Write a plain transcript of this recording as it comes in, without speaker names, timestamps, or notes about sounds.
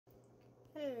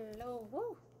Hello.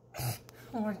 Woo.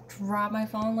 I'm gonna drop my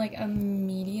phone like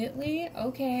immediately.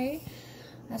 Okay.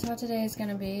 That's what today is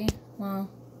gonna be. Well,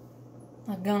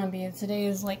 not gonna be. Today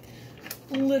is like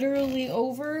literally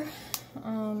over.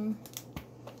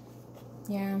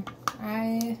 Yeah.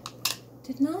 I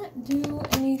did not do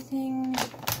anything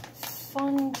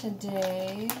fun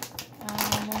today.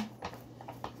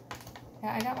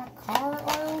 Yeah, I got my car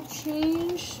oil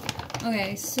changed.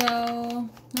 Okay, so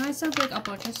now I stuff like a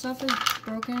bunch of stuff is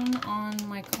broken on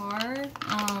my car.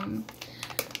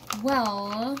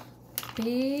 Well,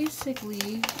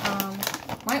 basically,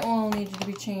 my oil needed to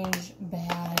be changed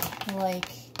bad. Like,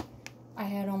 I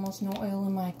had almost no oil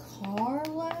in my car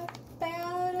left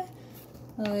bad.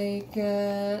 Like,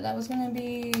 that was gonna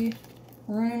be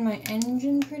ruining my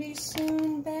engine pretty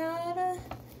soon bad.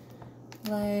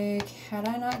 Like, had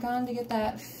I not gone to get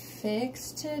that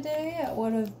fixed today, it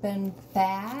would have been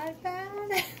bad.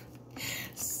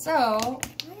 So,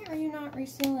 why are you not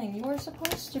resealing? You are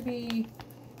supposed to be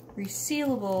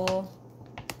resealable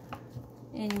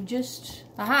and just,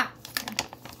 aha!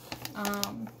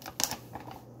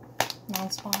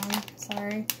 Non-spawn,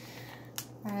 sorry.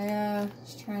 I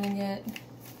was trying to get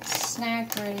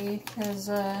snack ready because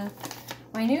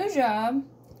my new job,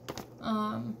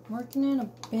 working in a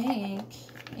bank,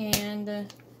 and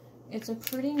it's a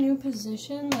pretty new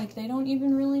position. Like, they don't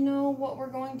even really know what we're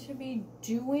going to be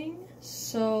doing.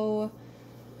 So,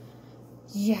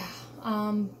 yeah.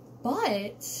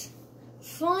 But,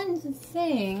 fun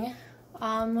thing,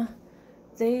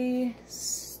 they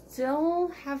still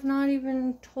have not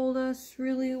even told us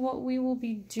really what we will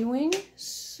be doing.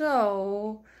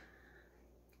 So,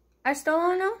 I still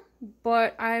don't know.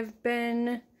 But I've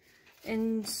been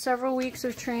in several weeks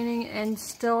of training and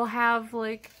still have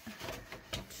like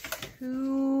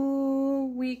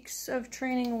 2 weeks of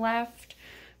training left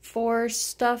for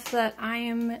stuff that I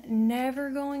am never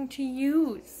going to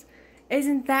use.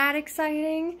 Isn't that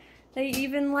exciting? They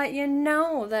even let you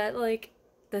know that, like,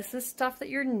 this is stuff that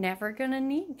you're never gonna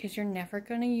need because you're never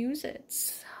gonna use it.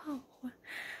 So,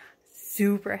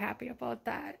 super happy about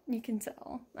that. You can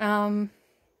tell.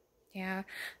 Yeah,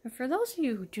 and for those of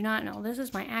you who do not know, this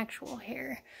is my actual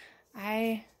hair.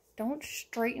 I don't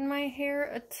straighten my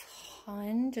hair a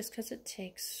ton just because it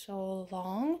takes so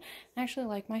long. I actually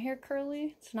like my hair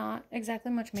curly. It's not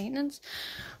exactly much maintenance.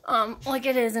 Like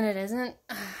it is and it isn't.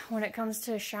 When it comes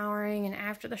to showering and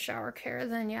after the shower care,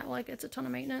 then yeah, like it's a ton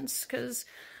of maintenance because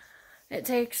it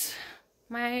takes,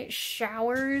 my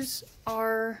showers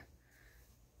are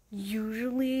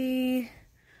usually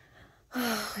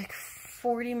like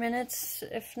 40 minutes,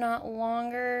 if not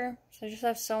longer. So I just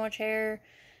have so much hair.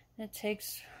 It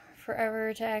takes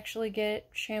forever to actually get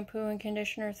shampoo and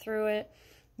conditioner through it.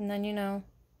 And then, you know,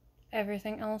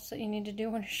 everything else that you need to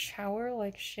do in a shower,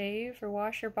 like shave or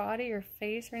wash your body or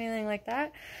face or anything like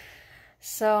that.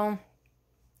 So,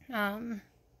 and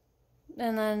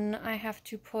then I have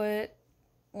to put,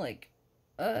 like,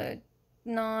 a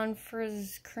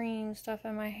non-frizz cream stuff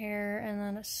in my hair and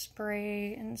then a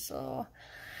spray, and so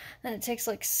then it takes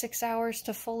like 6 hours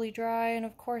to fully dry, and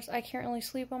of course I can't really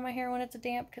sleep on my hair when it's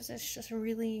damp because it's just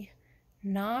really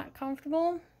not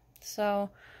comfortable. So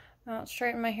I don't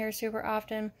straighten my hair super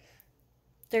often.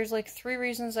 There's like 3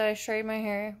 reasons that I straighten my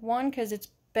hair. One, because it's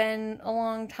been a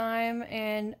long time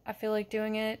and I feel like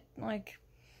doing it, like,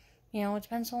 you know, it's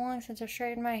been so long since I've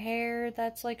straightened my hair.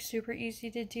 That's like super easy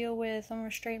to deal with. I'm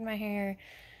gonna straighten my hair.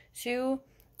 2,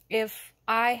 if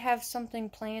I have something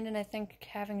planned and I think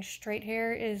having straight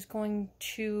hair is going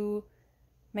to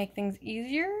make things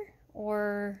easier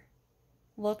or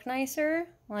look nicer.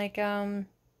 Like, I've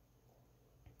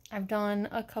done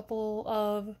a couple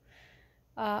of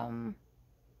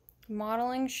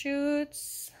modeling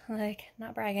shoots, like,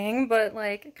 not bragging, but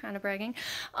like kind of bragging.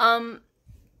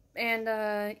 And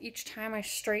each time I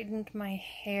straightened my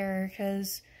hair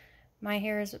because my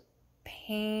hair is a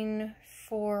pain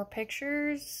for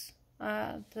pictures.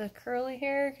 The curly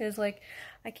hair, because like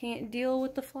I can't deal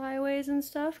with the flyaways and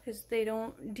stuff because they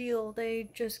don't deal, they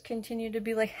just continue to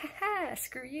be like, haha,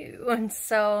 screw you. And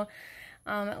so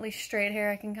at least straight hair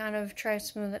I can kind of try to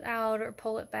smooth it out or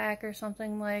pull it back or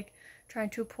something. Like trying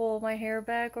to pull my hair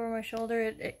back over my shoulder,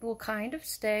 it will kind of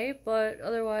stay, but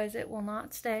otherwise it will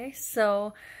not stay.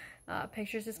 So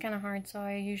pictures is kind of hard, so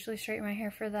I usually straighten my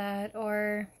hair for that.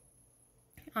 Or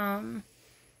I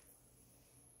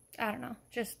don't know,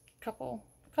 just couple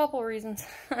reasons.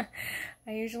 I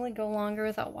usually go longer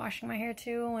without washing my hair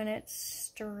too when it's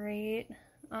straight.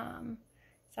 So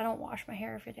I don't wash my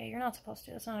hair every day. You're not supposed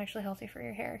to. It's not actually healthy for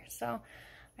your hair. So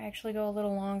I actually go a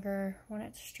little longer when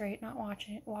it's straight, not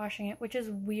washing it, which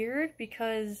is weird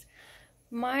because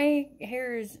my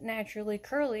hair is naturally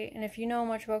curly, and if you know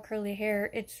much about curly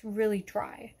hair, it's really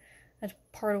dry. That's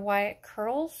part of why it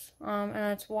curls, and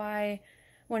that's why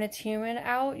when it's humid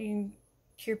out, you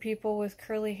hear people with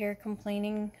curly hair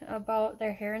complaining about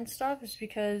their hair and stuff. Is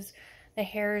because the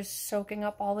hair is soaking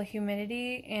up all the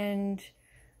humidity, and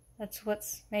that's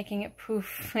what's making it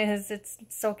poof, is it's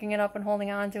soaking it up and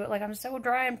holding on to it. Like, I'm so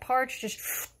dry and parched,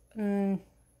 just,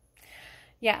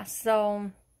 yeah,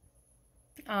 so,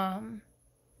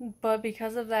 but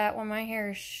because of that, when my hair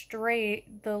is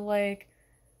straight, the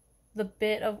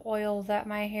bit of oil that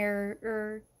my hair,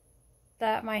 or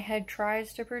that my head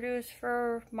tries to produce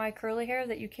for my curly hair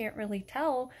that you can't really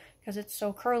tell because it's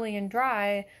so curly and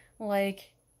dry,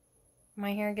 like,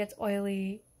 my hair gets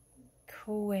oily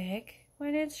quick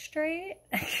when it's straight.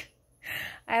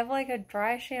 I have like a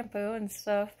dry shampoo and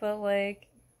stuff, but like,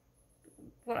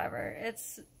 whatever.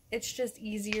 It's just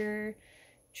easier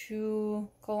to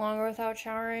go longer without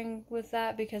showering with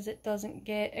that because it doesn't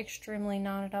get extremely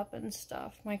knotted up and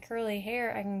stuff. My curly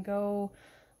hair, I can go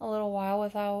a little while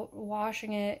without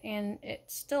washing it and it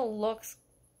still looks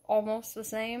almost the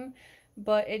same,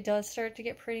 but it does start to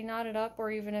get pretty knotted up,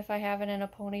 or even if I have it in a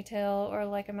ponytail or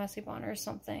like a messy bun or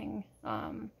something,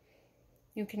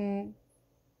 you can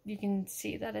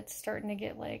see that it's starting to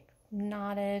get like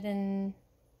knotted and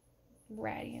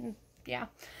ratty, and yeah.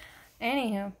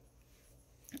 Anywho,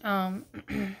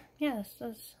 yeah,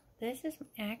 this is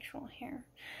my actual hair,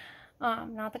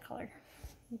 not the color.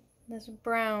 This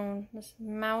brown, this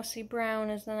mousy brown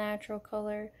is the natural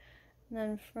color, and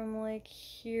then from like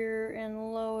here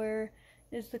and lower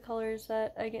is the colors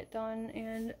that I get done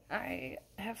and I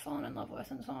have fallen in love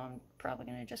with, and so I'm probably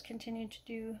gonna just continue to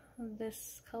do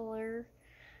this color.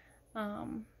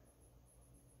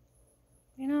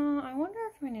 You know, I wonder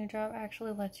if my new job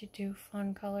actually lets you do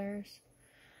fun colors.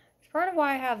 Part of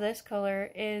why I have this color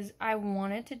is I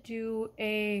wanted to do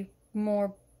a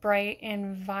more bright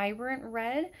and vibrant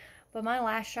red, but my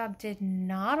last job did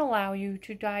not allow you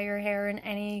to dye your hair in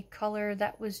any color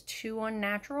that was too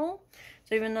unnatural.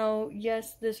 So even though,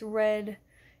 yes, this red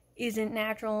isn't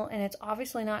natural and it's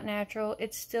obviously not natural,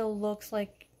 it still looks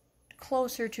like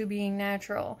closer to being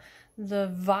natural. The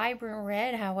vibrant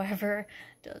red, however,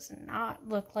 does not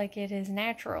look like it is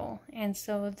natural, and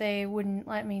so they wouldn't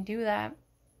let me do that.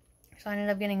 So I ended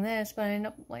up getting this, but I ended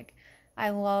up, like,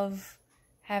 I love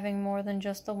having more than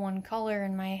just the one color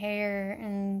in my hair,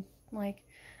 and, like,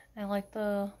 I like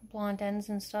the blonde ends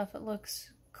and stuff. It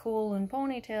looks cool in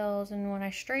ponytails, and when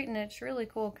I straighten it, it's really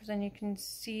cool, because then you can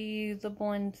see the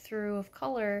blend through of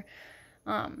color.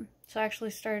 So I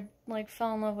actually started, like,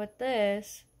 fell in love with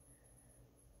this.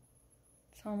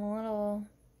 So I'm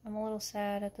a little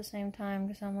sad at the same time,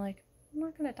 because I'm like, I'm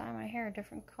not gonna dye my hair a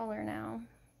different color now.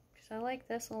 I like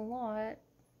this a lot,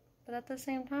 but at the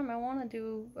same time I want to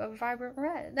do a vibrant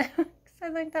red because I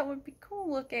think that would be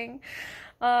cool looking.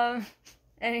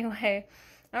 Anyway,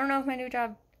 I don't know if my new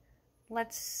job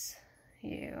lets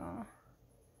you.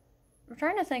 I'm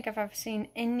trying to think if I've seen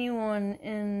anyone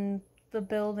in the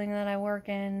building that I work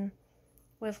in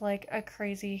with like a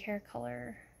crazy hair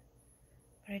color,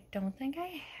 but I don't think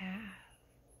I have.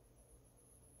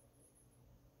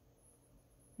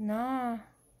 No,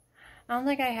 I don't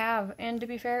think I have, and to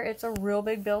be fair, it's a real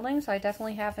big building, so I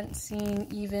definitely haven't seen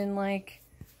even, like,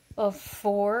 a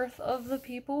fourth of the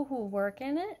people who work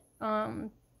in it,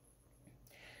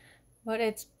 but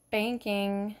it's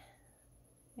banking,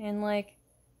 and, like,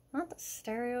 not the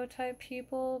stereotype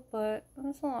people, but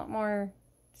it's a lot more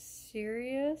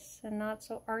serious and not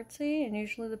so artsy, and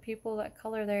usually the people that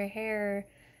color their hair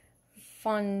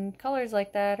fun colors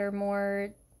like that are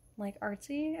more, like,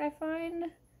 artsy, I find.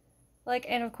 Like,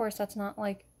 and of course that's not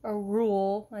like a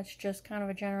rule, that's just kind of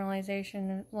a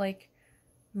generalization. Like,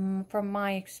 from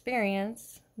my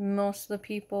experience, most of the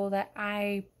people that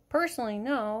I personally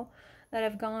know that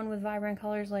have gone with vibrant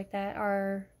colors like that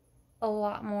are a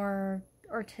lot more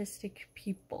artistic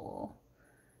people.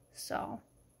 So,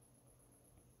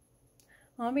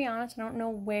 I'll be honest, I don't know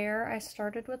where I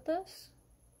started with this.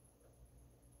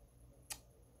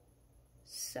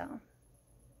 So,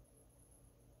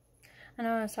 I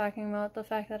know I was talking about the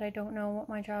fact that I don't know what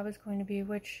my job is going to be,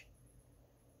 which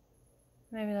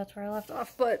maybe that's where I left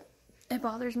off, but it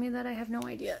bothers me that I have no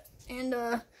idea. And,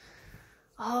 oh,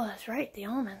 that's right, the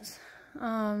almonds.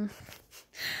 I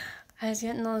was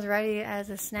getting those ready as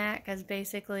a snack, as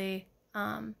basically,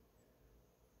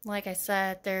 like I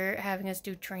said, they're having us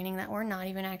do training that we're not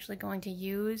even actually going to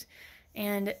use,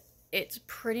 and it's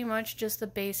pretty much just the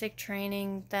basic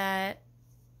training that,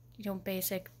 you know,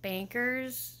 basic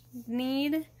bankers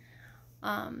need.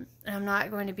 And I'm not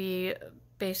going to be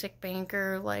basic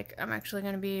banker. Like, I'm actually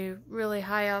going to be really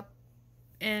high up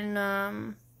in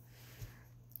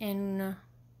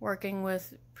working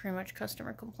with pretty much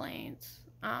customer complaints,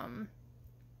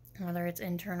 whether it's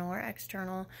internal or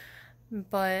external.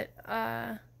 But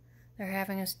they're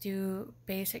having us do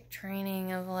basic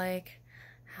training of like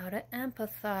how to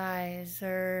empathize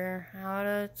or how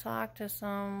to talk to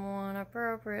someone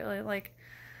appropriately, like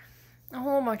a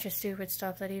whole bunch of stupid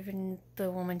stuff that even the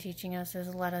woman teaching us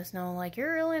has let us know, like,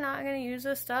 you're really not going to use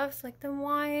this stuff. It's like, then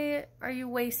why are you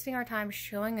wasting our time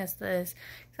showing us this?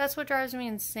 That's what drives me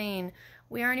insane.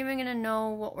 We aren't even going to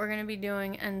know what we're going to be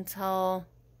doing until,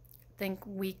 I think,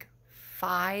 week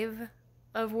 5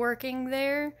 of working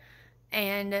there.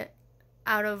 And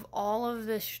out of all of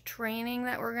this training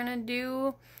that we're going to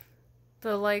do,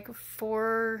 the, like,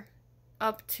 4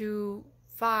 up to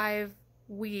 5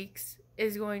 weeks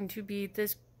is going to be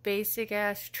this basic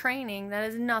ass training that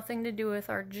has nothing to do with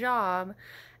our job,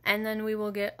 and then we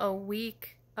will get a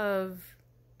week of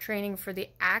training for the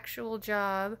actual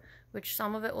job, which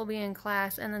some of it will be in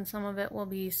class and then some of it will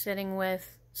be sitting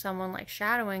with someone, like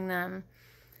shadowing them,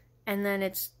 and then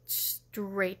it's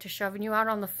straight to shoving you out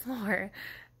on the floor,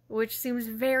 which seems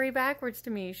very backwards to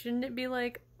me. Shouldn't it be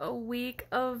like a week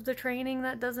of the training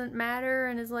that doesn't matter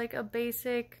and is like a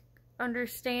basic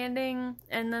understanding,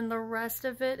 and then the rest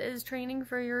of it is training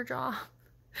for your job?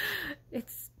 It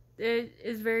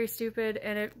is very stupid,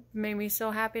 and it made me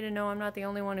so happy to know I'm not the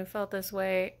only one who felt this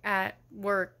way at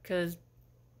work, because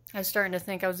I was starting to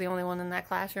think I was the only one in that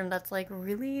classroom that's like,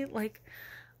 really? Like,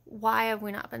 why have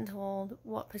we not been told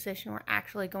what position we're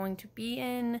actually going to be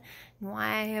in? And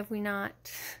why have we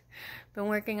not been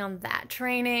working on that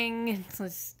training?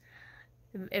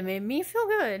 It made me feel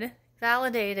good.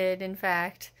 Validated, in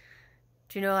fact.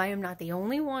 Do you know I am not the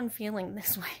only one feeling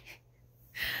this way?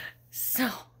 So,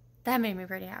 that made me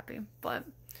pretty happy. But,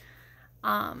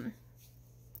 I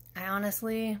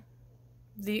honestly,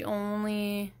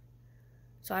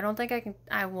 so I don't think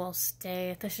I will stay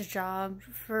at this job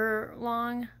for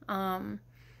long.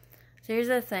 So here's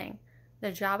the thing.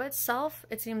 The job itself,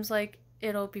 it seems like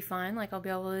it'll be fine. Like, I'll be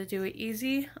able to do it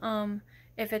easy.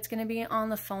 If it's going to be on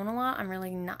the phone a lot, I'm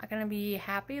really not going to be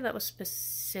happy. That was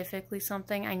specifically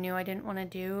something I knew I didn't want to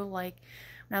do. Like,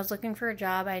 when I was looking for a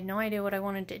job, I had no idea what I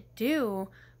wanted to do,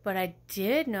 but I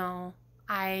did know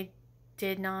I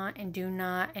did not and do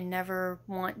not and never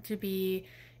want to be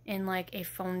in, like, a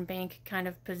phone bank kind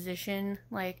of position.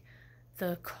 Like,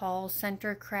 the call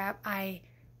center crap. I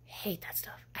hate that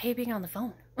stuff. I hate being on the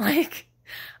phone. Like,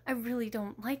 I really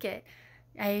don't like it.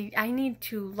 I need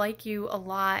to like you a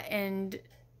lot and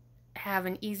have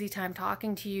an easy time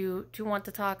talking to you to want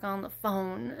to talk on the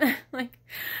phone. Like,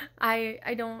 I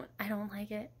don't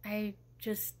like it.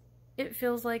 It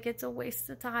feels like it's a waste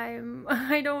of time.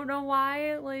 I don't know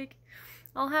why. Like,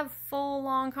 I'll have full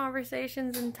long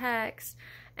conversations in text,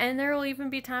 and there will even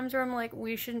be times where I'm like,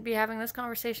 we shouldn't be having this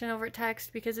conversation over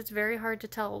text because it's very hard to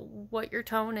tell what your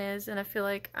tone is, and I feel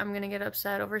like I'm gonna get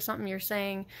upset over something you're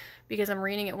saying because I'm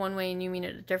reading it one way and you mean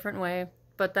it a different way.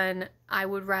 But then I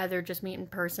would rather just meet in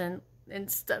person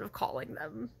instead of calling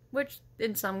them, which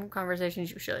in some conversations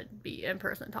you should be in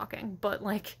person talking, but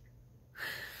like,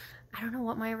 I don't know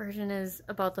what my aversion is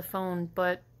about the phone,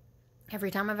 but every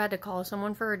time I've had to call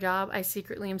someone for a job, I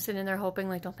secretly am sitting there hoping,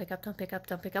 like, don't pick up, don't pick up,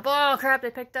 don't pick up. Oh, crap,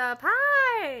 they picked up.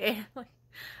 Hi! Like,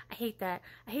 I hate that.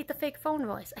 I hate the fake phone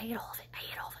voice. I hate all of it. I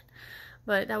hate all of it.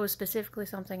 But that was specifically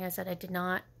something I said I did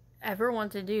not ever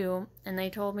want to do, and they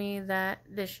told me that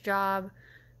this job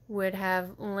would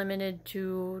have limited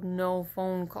to no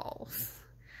phone calls.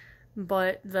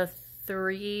 But the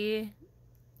 3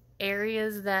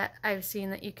 areas that I've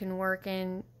seen that you can work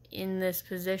in this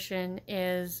position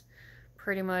is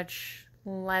pretty much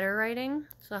letter writing,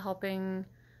 so helping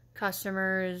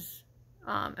customers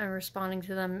and responding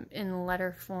to them in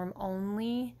letter form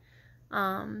only.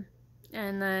 And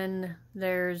then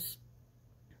there's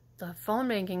the phone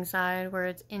banking side where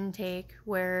it's intake,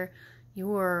 where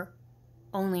you are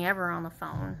only ever on the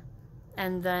phone.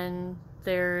 And then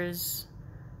there's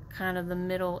kind of the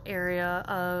middle area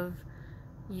of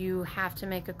you have to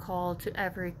make a call to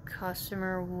every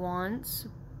customer once,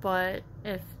 but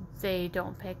if they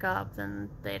don't pick up, then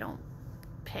they don't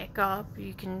pick up.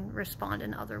 You can respond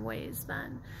in other ways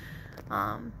then,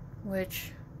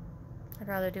 which I'd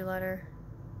rather do letter.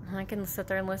 I can sit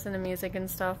there and listen to music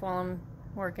and stuff while I'm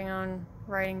working on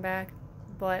writing back,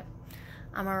 but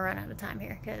I'm gonna run out of time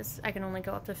here because I can only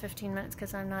go up to 15 minutes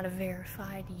because I'm not a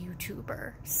verified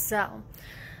YouTuber. So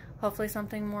hopefully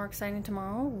something more exciting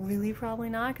tomorrow. Really probably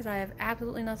not, because I have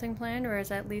absolutely nothing planned, or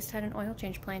at least had an oil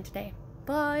change planned today.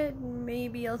 but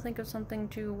maybe I'll think of something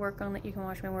to work on that you can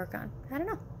watch me work on. I don't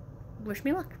know. Wish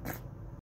me luck.